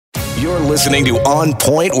You're listening to On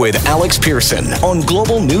Point with Alex Pearson on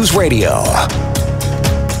Global News Radio.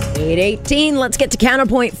 8:18. Let's get to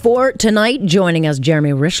Counterpoint for tonight. Joining us, Jeremy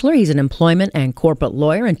Rischler. He's an employment and corporate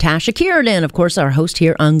lawyer. And Tasha Kieran, of course, our host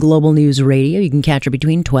here on Global News Radio. You can catch her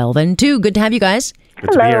between 12 and 2. Good to have you guys.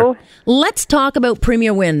 Good to be here. Let's talk about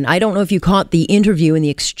Premier Wynne. I don't know if you caught the interview and the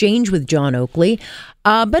exchange with John Oakley,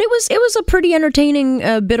 but it was a pretty entertaining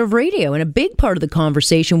bit of radio. And a big part of the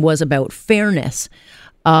conversation was about fairness.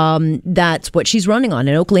 That's what she's running on.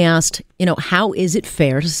 And Oakley asked, how is it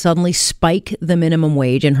fair to suddenly spike the minimum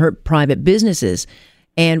wage and hurt private businesses?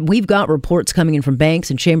 And we've got reports coming in from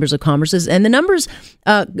banks and chambers of commerce, and the numbers,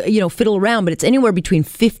 fiddle around, but it's anywhere between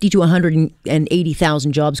 50 to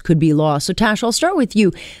 180,000 jobs could be lost. So Tash, I'll start with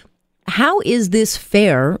you. How is this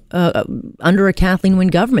fair under a Kathleen Wynne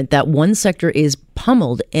government that one sector is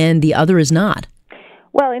pummeled and the other is not?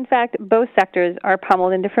 Well, in fact, both sectors are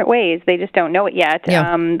pummeled in different ways. They just don't know it yet.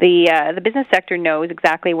 Yeah. The business sector knows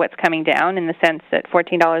exactly what's coming down in the sense that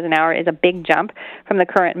 $14 an hour is a big jump from the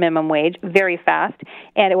current minimum wage, very fast,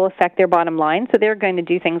 and it will affect their bottom line. So they're going to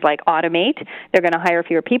do things like automate. They're going to hire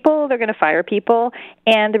fewer people. They're going to fire people.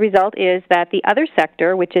 And the result is that the other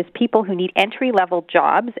sector, which is people who need entry-level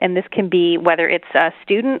jobs, and this can be whether it's a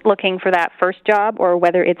student looking for that first job or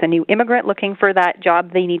whether it's a new immigrant looking for that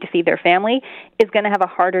job they need to feed their family, is going to have a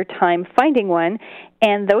harder time finding one,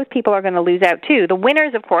 and those people are going to lose out too. The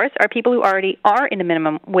winners, of course, are people who already are in a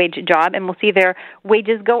minimum wage job and will see their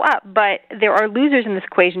wages go up, but there are losers in this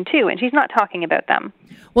equation too, and she's not talking about them.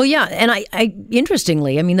 Well, yeah, and I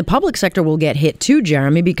interestingly, the public sector will get hit too,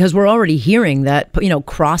 Jeremy, because we're already hearing that,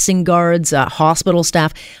 crossing guards, hospital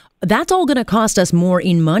staff, that's all going to cost us more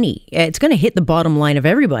in money. It's going to hit the bottom line of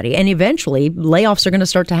everybody, and eventually layoffs are going to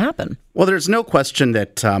start to happen. Well, there's no question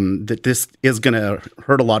that that this is going to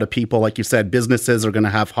hurt a lot of people. Like you said, businesses are going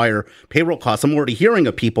to have higher payroll costs. I'm already hearing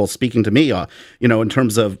of people speaking to me, in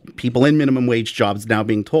terms of people in minimum wage jobs now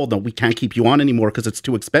being told, no, we can't keep you on anymore because it's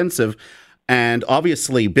too expensive. And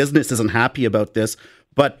obviously, business isn't happy about this,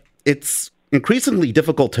 but it's increasingly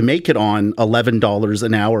difficult to make it on $11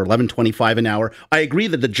 an hour, $11.25 an hour. I agree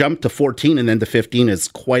that the jump to 14 and then to 15 is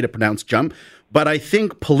quite a pronounced jump. But I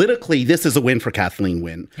think politically, this is a win for Kathleen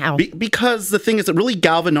Wynne. How? Because the thing is, it really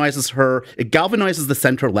galvanizes her. It galvanizes the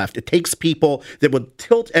center left. It takes people that would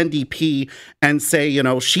tilt NDP and say,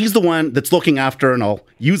 she's the one that's looking after, and I'll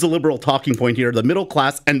use a liberal talking point here, the middle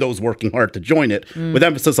class and those working hard to join it, with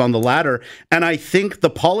emphasis on the latter. And I think the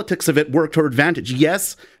politics of it work to her advantage.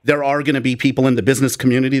 Yes, there are going to be people in the business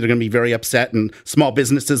community that are going to be very upset, and small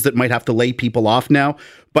businesses that might have to lay people off now.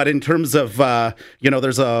 But in terms of,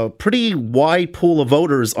 there's a pretty wide pool of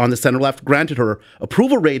voters on the center left. Granted, her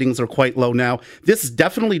approval ratings are quite low now. This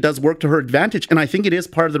definitely does work to her advantage, and I think it is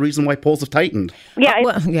part of the reason why polls have tightened. Yeah,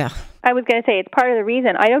 I was going to say it's part of the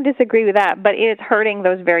reason. I don't disagree with that, but it's hurting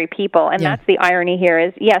those very people. And that's the irony here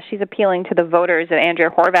is, yes, she's appealing to the voters that Andrea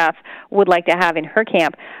Horwath would like to have in her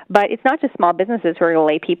camp. But it's not just small businesses who are going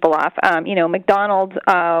to lay people off. McDonald's,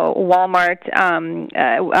 Walmart,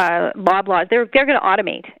 Loblaws, they're going to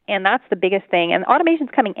automate. And that's the biggest thing. And automation's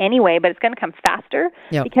coming anyway, but it's going to come faster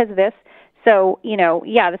because of this. So,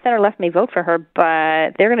 the center left may vote for her,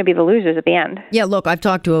 but they're going to be the losers at the end. Yeah, look, I've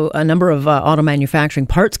talked to a number of auto manufacturing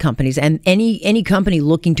parts companies, and any company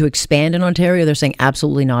looking to expand in Ontario, they're saying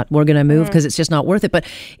absolutely not. We're going to move because it's just not worth it. But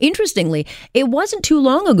interestingly, it wasn't too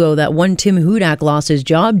long ago that one Tim Hudak lost his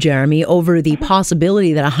job, Jeremy, over the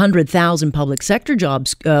possibility that 100,000 public sector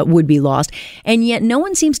jobs would be lost. And yet no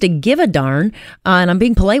one seems to give a darn, and I'm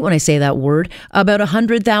being polite when I say that word, about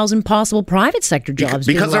 100,000 possible private sector jobs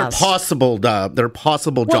because being they're possible. They're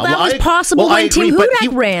possible jobs. Well, that was possible when Tim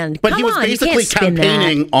Hudak ran. But he was basically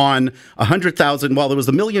campaigning on 100,000. Well, there was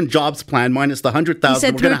the Million Jobs Plan minus the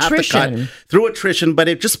 100,000. We're going to have to cut through attrition. But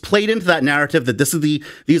it just played into that narrative that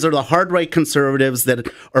these are the hard right conservatives that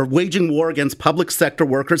are waging war against public sector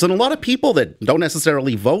workers. And a lot of people that don't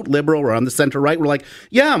necessarily vote Liberal or on the center right were like,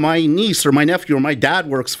 yeah, my niece or my nephew or my dad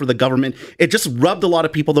works for the government. It just rubbed a lot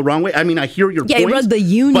of people the wrong way. I mean, I hear your point. Yeah, it rubbed the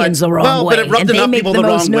unions the wrong way. But it rubbed enough people the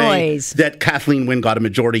wrong way that Kathleen Wynne got a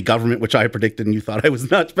majority government, which I predicted, and you thought I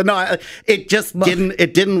was nuts. But no, it just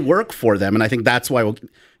didn't work for them, and I think that's why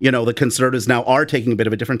the Conservatives now are taking a bit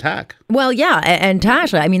of a different tack. Well, yeah, and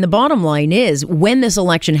Tasha, the bottom line is when this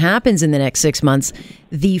election happens in the next 6 months,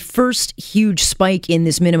 the first huge spike in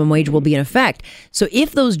this minimum wage will be in effect. So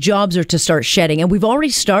if those jobs are to start shedding, and we've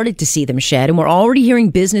already started to see them shed, and we're already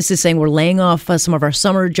hearing businesses saying we're laying off some of our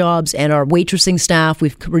summer jobs and our waitressing staff,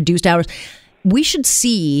 we've reduced hours. we should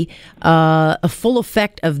see a full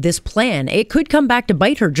effect of this plan. It could come back to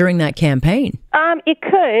bite her during that campaign. It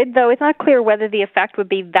could, though it's not clear whether the effect would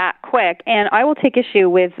be that quick. And I will take issue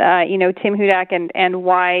with, Tim Hudak and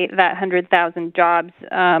why that 100,000 jobs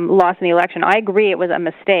lost in the election. I agree it was a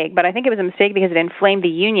mistake, but I think it was a mistake because it inflamed the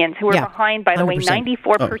unions, who were behind, by the 100%. Way,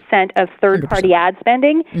 94% of third-party ad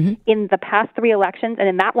spending in the past 3 elections. And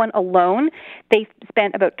in that one alone, they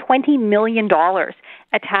spent about $20 million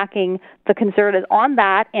attacking the Conservatives on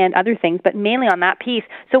that and other things, but mainly on that piece.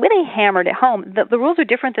 So when they hammered it home, the rules are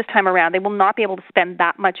different this time around. They will not be able to spend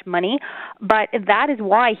that much money, but that is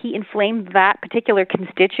why he inflamed that particular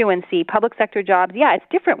constituency. Public sector jobs, it's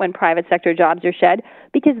different when private sector jobs are shed,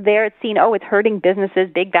 because there it's seen, it's hurting businesses,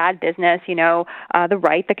 big bad business, the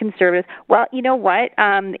right, the Conservatives. Well, you know what?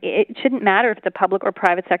 It shouldn't matter if it's a public or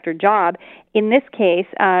private sector job. In this case,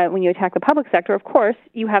 when you attack the public sector, of course,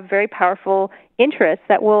 you have very powerful interests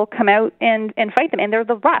that will come out and fight them, and they're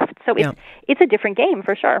the left. So it's a different game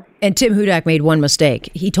for sure. And Tim Hudak made one mistake.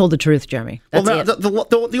 He told the truth, Jeremy. That's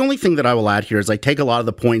the only thing that I will add here is I take a lot of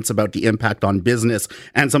the points about the impact on business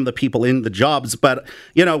and some of the people in the jobs, but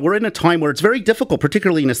we're in a time where it's very difficult,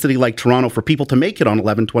 particularly in a city like Toronto, for people to make it on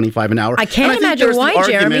 $11.25 an hour. I can't imagine why,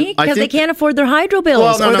 Jeremy, because they can't afford their hydro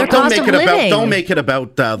bills or their cost of living. Don't make it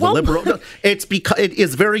about the liberal. It's because it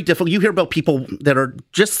is very difficult. You hear about people that are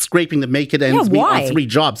just scraping to make it ends meet on 3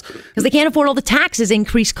 jobs because they can't afford all the taxes,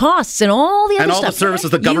 increased costs, and all the other and all stuff. the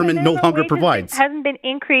services the government no longer provides. Hasn't been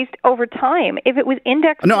increased over time. If it was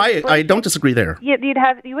indexed, no, I don't disagree there. You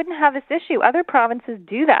wouldn't have this issue. Other provinces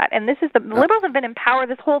do that, and this is the Liberals have been in power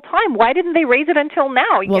this whole time. Why didn't they raise it until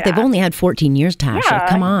now? Well, they've only had 14 years, Tasha.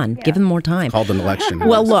 Come on, give them more time. It's called an election.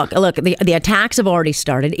 Well, look. The attacks have already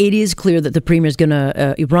started. It is clear that the Premier is going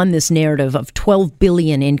to run this narrative of $12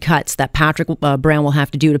 billion in cuts that Patrick Brown will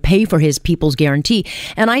have to do to pay for his People's Guarantee.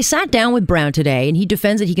 And I sat down with Brown today, and he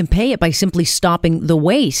defends that he can pay it by simply stopping the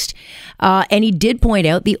waste. And he did point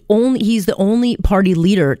out he's the only party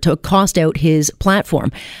leader to cost out his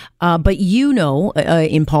platform. But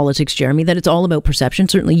in politics, Jeremy, that it's all about perception.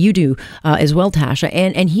 Certainly you do as well, Tasha.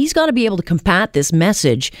 And he's got to be able to combat this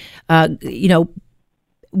message,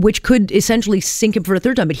 which could essentially sink him for a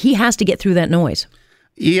third time. But he has to get through that noise.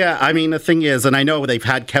 Yeah, I mean, the thing is, and I know they've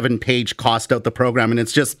had Kevin Page cost out the program, and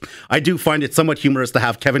it's just, I do find it somewhat humorous to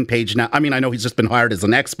have Kevin Page now. I mean, I know he's just been hired as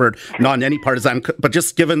an expert, not in any partisan, but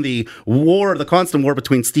just given the constant war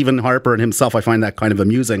between Stephen Harper and himself, I find that kind of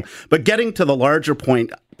amusing. But getting to the larger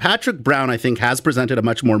point, Patrick Brown, I think, has presented a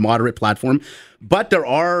much more moderate platform, but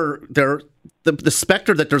the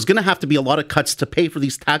specter that there's going to have to be a lot of cuts to pay for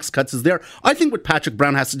these tax cuts is there. I think what Patrick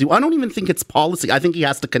Brown has to do, I don't even think it's policy. I think he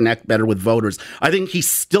has to connect better with voters. I think he's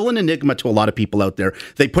still an enigma to a lot of people out there.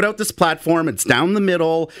 They put out this platform. It's down the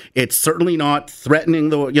middle. It's certainly not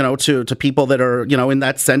threatening to people that are, in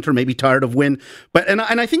that center, maybe tired of Wynne. But, and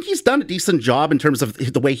I think he's done a decent job in terms of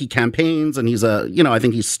the way he campaigns. And he's I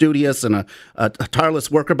think he's studious and a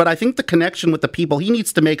tireless worker. But I think the connection with the people, he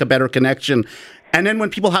needs to make a better connection. And then when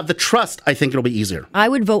people have the trust, I think it'll be easier. I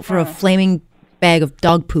would vote for a flaming bag of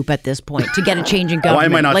dog poop at this point to get a change in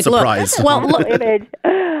government. Why am I not surprised? Look,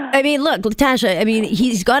 Tasha,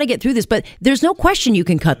 he's got to get through this, but there's no question you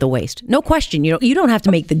can cut the waste. No question. You don't have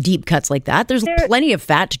to make the deep cuts like that. There's plenty of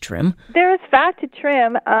fat to trim. There is fat to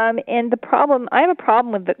trim, and the problem, I have a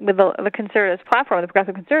problem with the Conservatives platform, the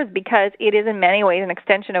Progressive Conservatives, because it is in many ways an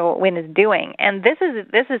extension of what Wynne is doing. And this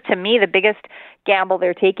is to me the biggest gamble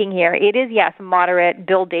they're taking here. It is, yes, moderate,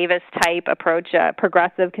 Bill Davis type approach,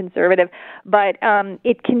 progressive, conservative, but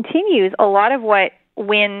it continues a lot of what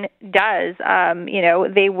Wynne does.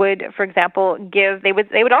 They would, for example, they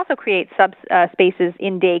would also create spaces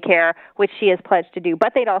in daycare, which she has pledged to do,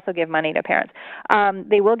 but they'd also give money to parents.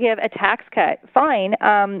 They will give a tax cut, fine,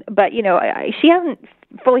 but she hasn't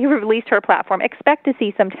fully released her platform. Expect to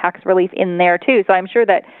see some tax relief in there too. So I'm sure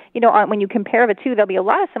that when you compare the two, there'll be a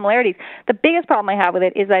lot of similarities. The biggest problem I have with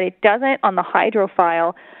it is that it doesn't, on the hydro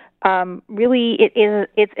file, really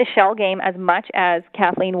it's a shell game as much as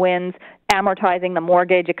Kathleen Wynne's amortizing the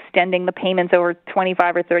mortgage, extending the payments over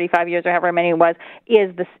 25 or 35 years or however many it was,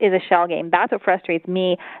 is a shell game. That's what frustrates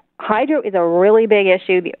me. Hydro is a really big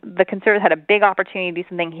issue. The Conservatives had a big opportunity to do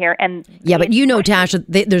something here. But Tasha,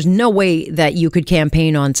 there's no way that you could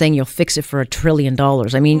campaign on saying you'll fix it for $1 trillion. No,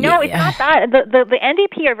 it's not that. The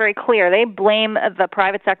NDP are very clear. They blame the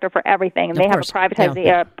private sector for everything, and they have a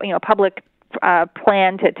privatized, public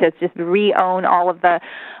plan to just re-own all of the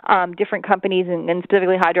different companies, and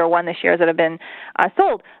specifically Hydro One, the shares that have been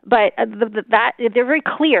sold. But that they're very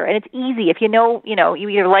clear, and it's easy. If you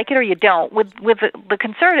either like it or you don't. With the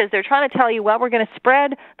Conservatives, they're trying to tell you, well, we're going to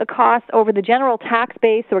spread the costs over the general tax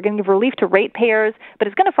base, so we're going to give relief to ratepayers, but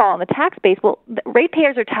it's going to fall on the tax base. Well,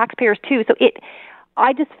 ratepayers are taxpayers too, so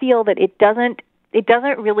I just feel that it doesn't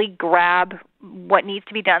really grab what needs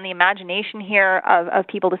to be done, the imagination here of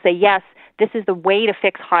people to say, yes, this is the way to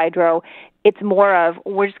fix hydro. It's more of,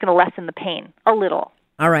 we're just going to lessen the pain a little.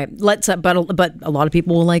 All right, let's. But a lot of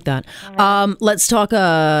people will like that. Let's talk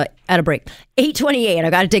at a break. 8:28. I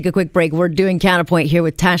got to take a quick break. We're doing Counterpoint here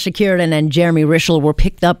with Tasha Kiernan and Jeremy Rischel. We're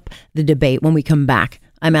picked up the debate when we come back.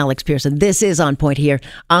 I'm Alex Pearson. This is On Point here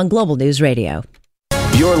on Global News Radio.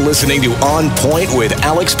 You're listening to On Point with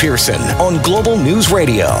Alex Pearson on Global News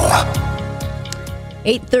Radio.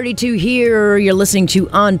 8:32 here. You're listening to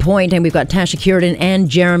On Point, and we've got Tasha Kiernan and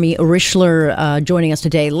Jeremy Rischler joining us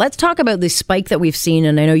today. Let's talk about the spike that we've seen,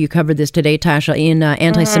 and I know you covered this today, Tasha, in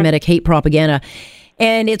anti-Semitic hate propaganda.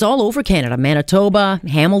 And it's all over Canada, Manitoba,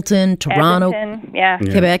 Hamilton, Toronto,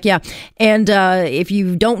 Quebec, And if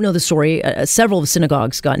you don't know the story, several of the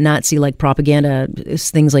synagogues got Nazi-like propaganda,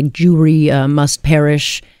 things like Jewry must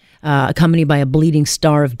perish, accompanied by a bleeding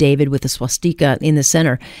Star of David with a swastika in the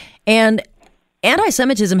center. And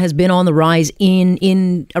anti-Semitism has been on the rise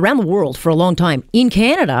in around the world for a long time. In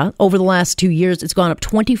Canada, over the last 2 years, it's gone up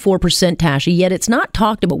 24%, Tasha, yet it's not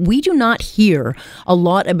talked about. We do not hear a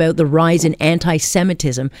lot about the rise in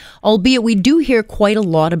anti-Semitism, albeit we do hear quite a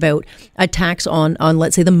lot about attacks on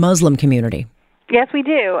let's say, the Muslim community. Yes, we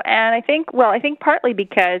do. And I think partly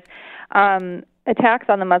because attacks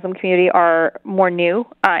on the Muslim community are more new.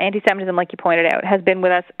 Anti-Semitism, like you pointed out, has been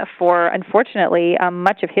with us for, unfortunately,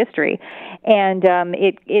 much of history, and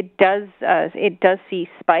it does see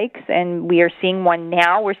spikes, and we are seeing one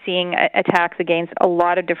now. We're seeing attacks against a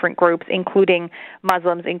lot of different groups, including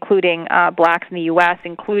Muslims, including blacks in the U.S.,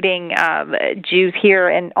 including Jews here,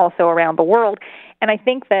 and also around the world. And I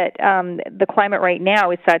think that the climate right now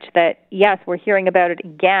is such that, yes, we're hearing about it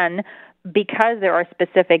again, because there are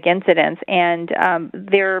specific incidents, and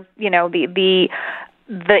the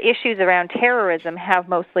issues around terrorism have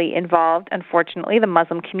mostly involved, unfortunately, the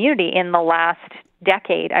Muslim community in the last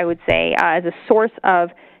decade, I would say, as a source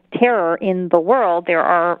of terror in the world. There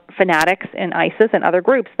are fanatics in ISIS and other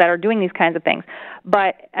groups that are doing these kinds of things.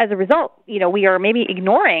 But as a result, we are maybe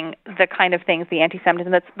ignoring the kind of things, the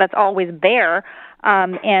anti-Semitism that's always there,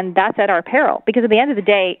 and that's at our peril. Because at the end of the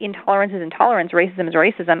day, intolerance is intolerance, racism is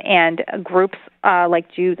racism, and groups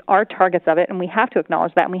like Jews are targets of it, and we have to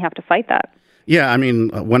acknowledge that, and we have to fight that. Yeah, I mean,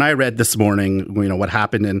 when I read this morning, what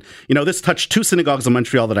happened, and, this touched two synagogues in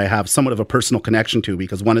Montreal that I have somewhat of a personal connection to,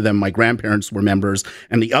 because one of them, my grandparents were members,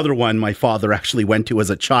 and the other one, my father actually went to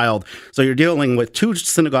as a child. So you're dealing with two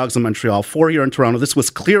synagogues in Montreal, 4 here in Toronto. This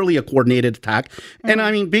was clearly a coordinated attack. And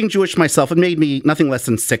I mean, being Jewish myself, it made me nothing less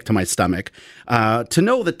than sick to my stomach to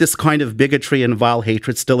know that this kind of bigotry and vile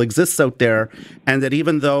hatred still exists out there, and that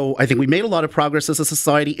even though I think we made a lot of progress as a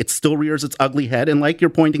society, it still rears its ugly head. And like you're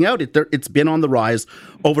pointing out, it's been on the rise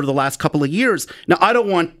over the last couple of years. Now, I don't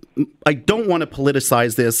want to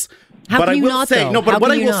politicize this. But I will say,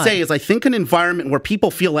 what I will say is I think an environment where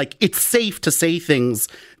people feel like it's safe to say things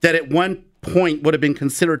that at one point would have been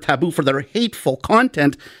considered taboo for their hateful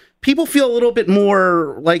content, people feel a little bit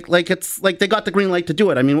more like it's like they got the green light to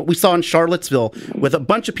do it. I mean, what we saw in Charlottesville with a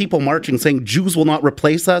bunch of people marching saying Jews will not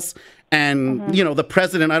replace us. And, the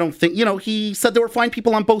president, I don't think, he said there were fine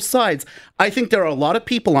people on both sides. I think there are a lot of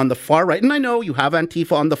people on the far right, and I know you have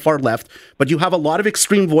Antifa on the far left, but you have a lot of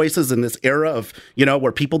extreme voices in this era of,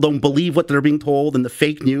 where people don't believe what they're being told and the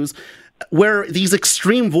fake news, where these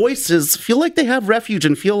extreme voices feel like they have refuge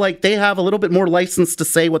and feel like they have a little bit more license to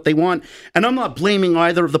say what they want. And I'm not blaming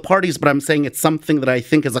either of the parties, but I'm saying it's something that I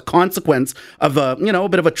think is a consequence of a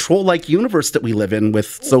bit of a troll-like universe that we live in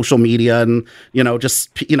with social media and,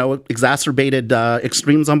 exacerbated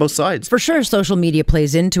extremes on both sides. For sure, social media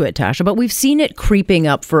plays into it, Tasha, but we've seen it creeping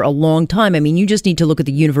up for a long time. I mean, you just need to look at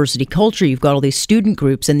the university culture. You've got all these student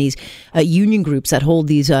groups and these union groups that hold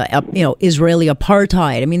these, Israeli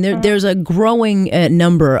apartheid. I mean, there's a growing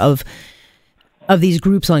number of these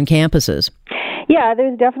groups on campuses. Yeah,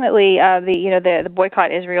 there's definitely the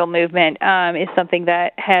Boycott Israel movement is something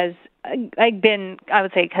that has I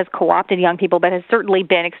would say, has co-opted young people, but has certainly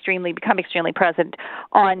become extremely present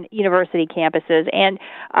on university campuses. And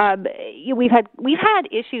we've had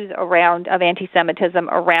issues of anti-Semitism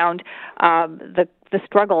around the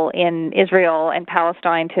struggle in Israel and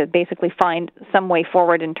Palestine to basically find some way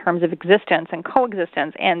forward in terms of existence and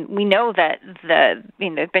coexistence. And we know that there's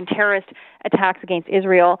been terrorist attacks against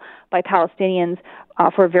Israel by Palestinians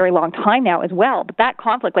for a very long time now as well. But that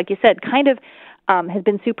conflict, like you said, kind of has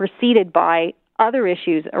been superseded by other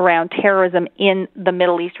issues around terrorism in the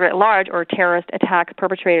Middle East at large, or terrorist attacks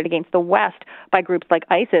perpetrated against the West by groups like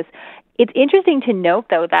ISIS. It's interesting to note,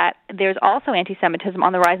 though, that there's also anti-Semitism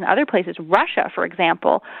on the rise in other places. Russia, for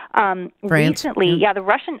example, recently, a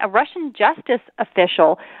Russian justice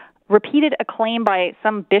official repeated a claim by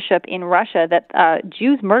some bishop in Russia that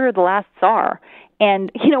Jews murdered the last Tsar.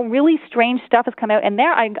 And, really strange stuff has come out. And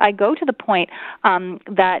there I go to the point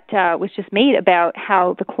that was just made about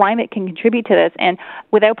how the climate can contribute to this. And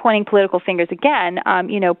without pointing political fingers again,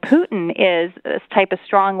 Putin is this type of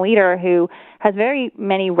strong leader who has very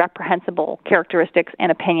many reprehensible characteristics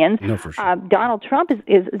and opinions. No, for sure. Donald Trump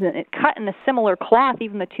is cut in a similar cloth.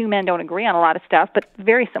 Even the two men don't agree on a lot of stuff, but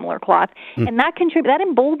very similar cloth. And that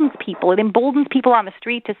emboldens people. It emboldens people on the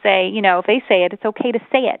street to say, if they say it, it's okay to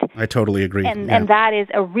say it. I totally agree. And that is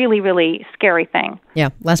a really, really scary thing. Yeah.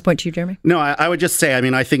 Last point to you, Jeremy. No, I would just say,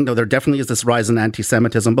 I think there definitely is this rise in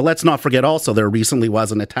anti-Semitism, but let's not forget also there recently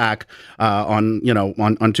was an attack on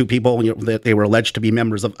two people that they were alleged to be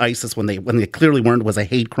members of ISIS when they clearly weren't, was a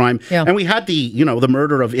hate crime. Yeah. And we had the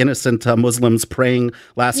murder of innocent Muslims praying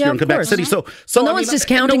last year in Quebec City. So no one's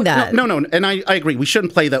discounting that. No, and I agree. We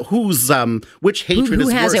shouldn't play that. Which hatred who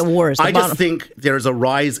is has worse? It worse? I just think there's a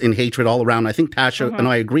rise in hatred all around. I think Tasha and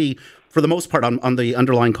I agree, for the most part, on the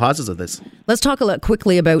underlying causes of this. Let's talk a lot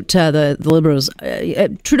quickly about the Liberals.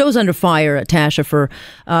 Trudeau's under fire, Tasha, for,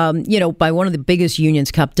 by one of the biggest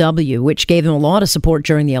unions, CUP W, which gave him a lot of support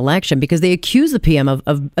during the election because they accused the PM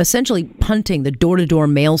of essentially punting the door-to-door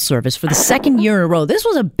mail service for the second year in a row. This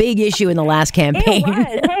was a big issue in the last campaign. It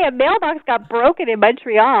was. Hey, a mailbox got broken in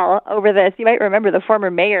Montreal over this. You might remember the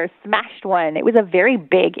former mayor smashed one. It was a very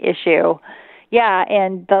big issue. Yeah,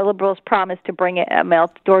 and the Liberals promised to bring a mail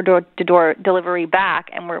door-to-door delivery back,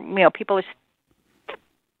 and people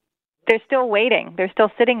they're still waiting. They're still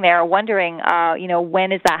sitting there wondering,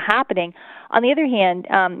 when is that happening? On the other hand,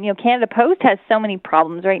 Canada Post has so many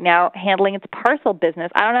problems right now handling its parcel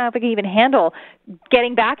business. I don't know if it can even handle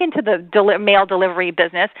getting back into the mail delivery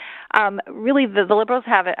business. Really, the Liberals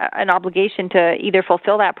have an obligation to either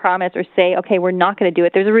fulfill that promise or say, okay, we're not going to do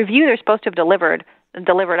it. There's a review they're supposed to have delivered,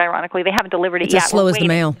 ironically. They haven't delivered it yet. It's as slow as the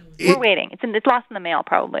mail. We're waiting. It's lost in the mail,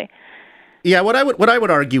 probably. Yeah, what I would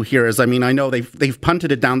argue here is, I know they've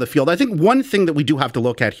punted it down the field. I think one thing that we do have to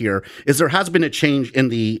look at here is there has been a change in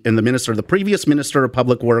the minister. The previous Minister of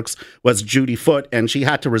Public Works was Judy Foote, and she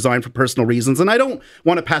had to resign for personal reasons. And I don't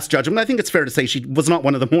want to pass judgment. I think it's fair to say she was not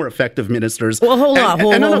one of the more effective ministers. Well, hold on.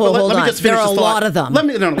 Let me just finish there are this a lot of them. Let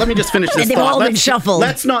me just finish this they've thought. all been shuffled.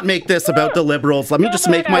 Let's not make this about the Liberals. Let me just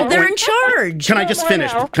make my point. They're in charge. Can I just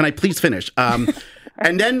finish? Can I please finish?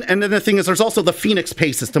 And then the thing is, there's also the Phoenix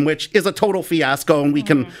Pay system, which is a total fiasco, and we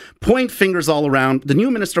can point fingers all around. The new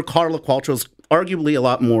minister, Carla Qualtrough, is arguably a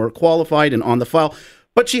lot more qualified and on the file,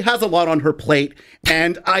 but she has a lot on her plate.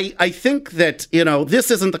 And I think that, this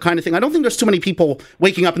isn't the kind of thing. I don't think there's too many people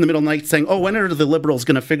waking up in the middle of the night saying, oh, when are the Liberals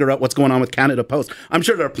going to figure out what's going on with Canada Post? I'm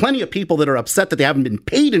sure there are plenty of people that are upset that they haven't been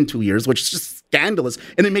paid in 2 years, which is just scandalous.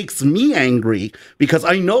 And it makes me angry because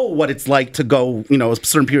I know what it's like to go, a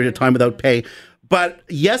certain period of time without pay. But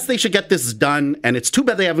yes, they should get this done, and it's too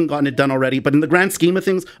bad they haven't gotten it done already. But in the grand scheme of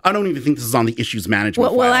things, I don't even think this is on the issues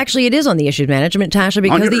management. Well, actually, it is on the issues management, Tasha,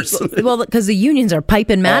 because the unions are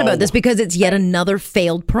piping mad about this because it's yet another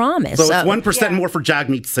failed promise. So it's 1% more for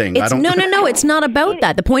Jagmeet Singh. No, it's not about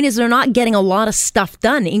that. The point is they're not getting a lot of stuff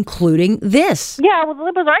done, including this. Yeah, well, the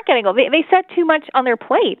Liberals aren't getting it. They set too much on their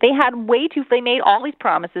plate. They made all these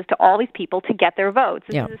promises to all these people to get their votes.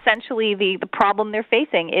 This is essentially the problem they're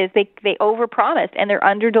facing is they overpromise. And they're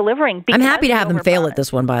under-delivering. I'm happy to have them fail at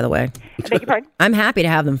this one, by the way. I beg your pardon? I'm happy to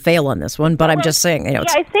have them fail on this one, but I'm just saying. I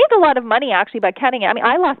saved a lot of money, actually, by cutting it.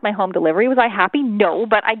 I lost my home delivery. Was I happy? No,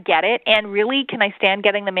 but I get it. And really, can I stand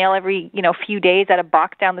getting the mail every few days at a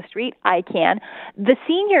box down the street? I can. The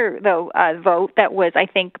senior, though, vote that was, I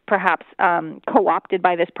think, perhaps co-opted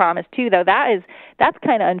by this promise, too, though, that's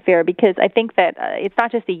kind of unfair because I think that it's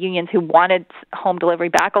not just the unions who wanted home delivery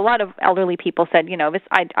back. A lot of elderly people said,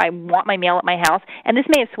 I want my mail at my house. And this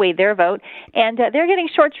may have swayed their vote. And they're getting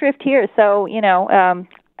short shrift here. So,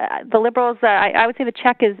 the Liberals, I would say the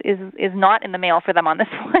check is not in the mail for them on this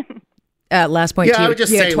one. last point. I would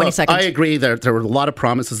just say, 20 look, seconds. I agree that there were a lot of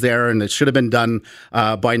promises there and it should have been done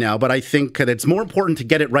by now. But I think that it's more important to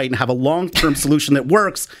get it right and have a long-term solution that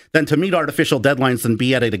works than to meet artificial deadlines and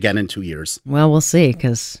be at it again in 2 years. Well, we'll see,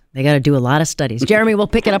 because they got to do a lot of studies. Jeremy, we'll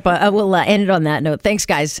pick it up. We'll end it on that note. Thanks,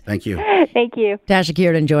 guys. Thank you. Thank you. Tasha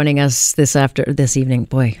Kiernan joining us this evening.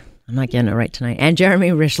 Boy, I'm not getting it right tonight. And Jeremy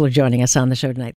Richler joining us on the show tonight.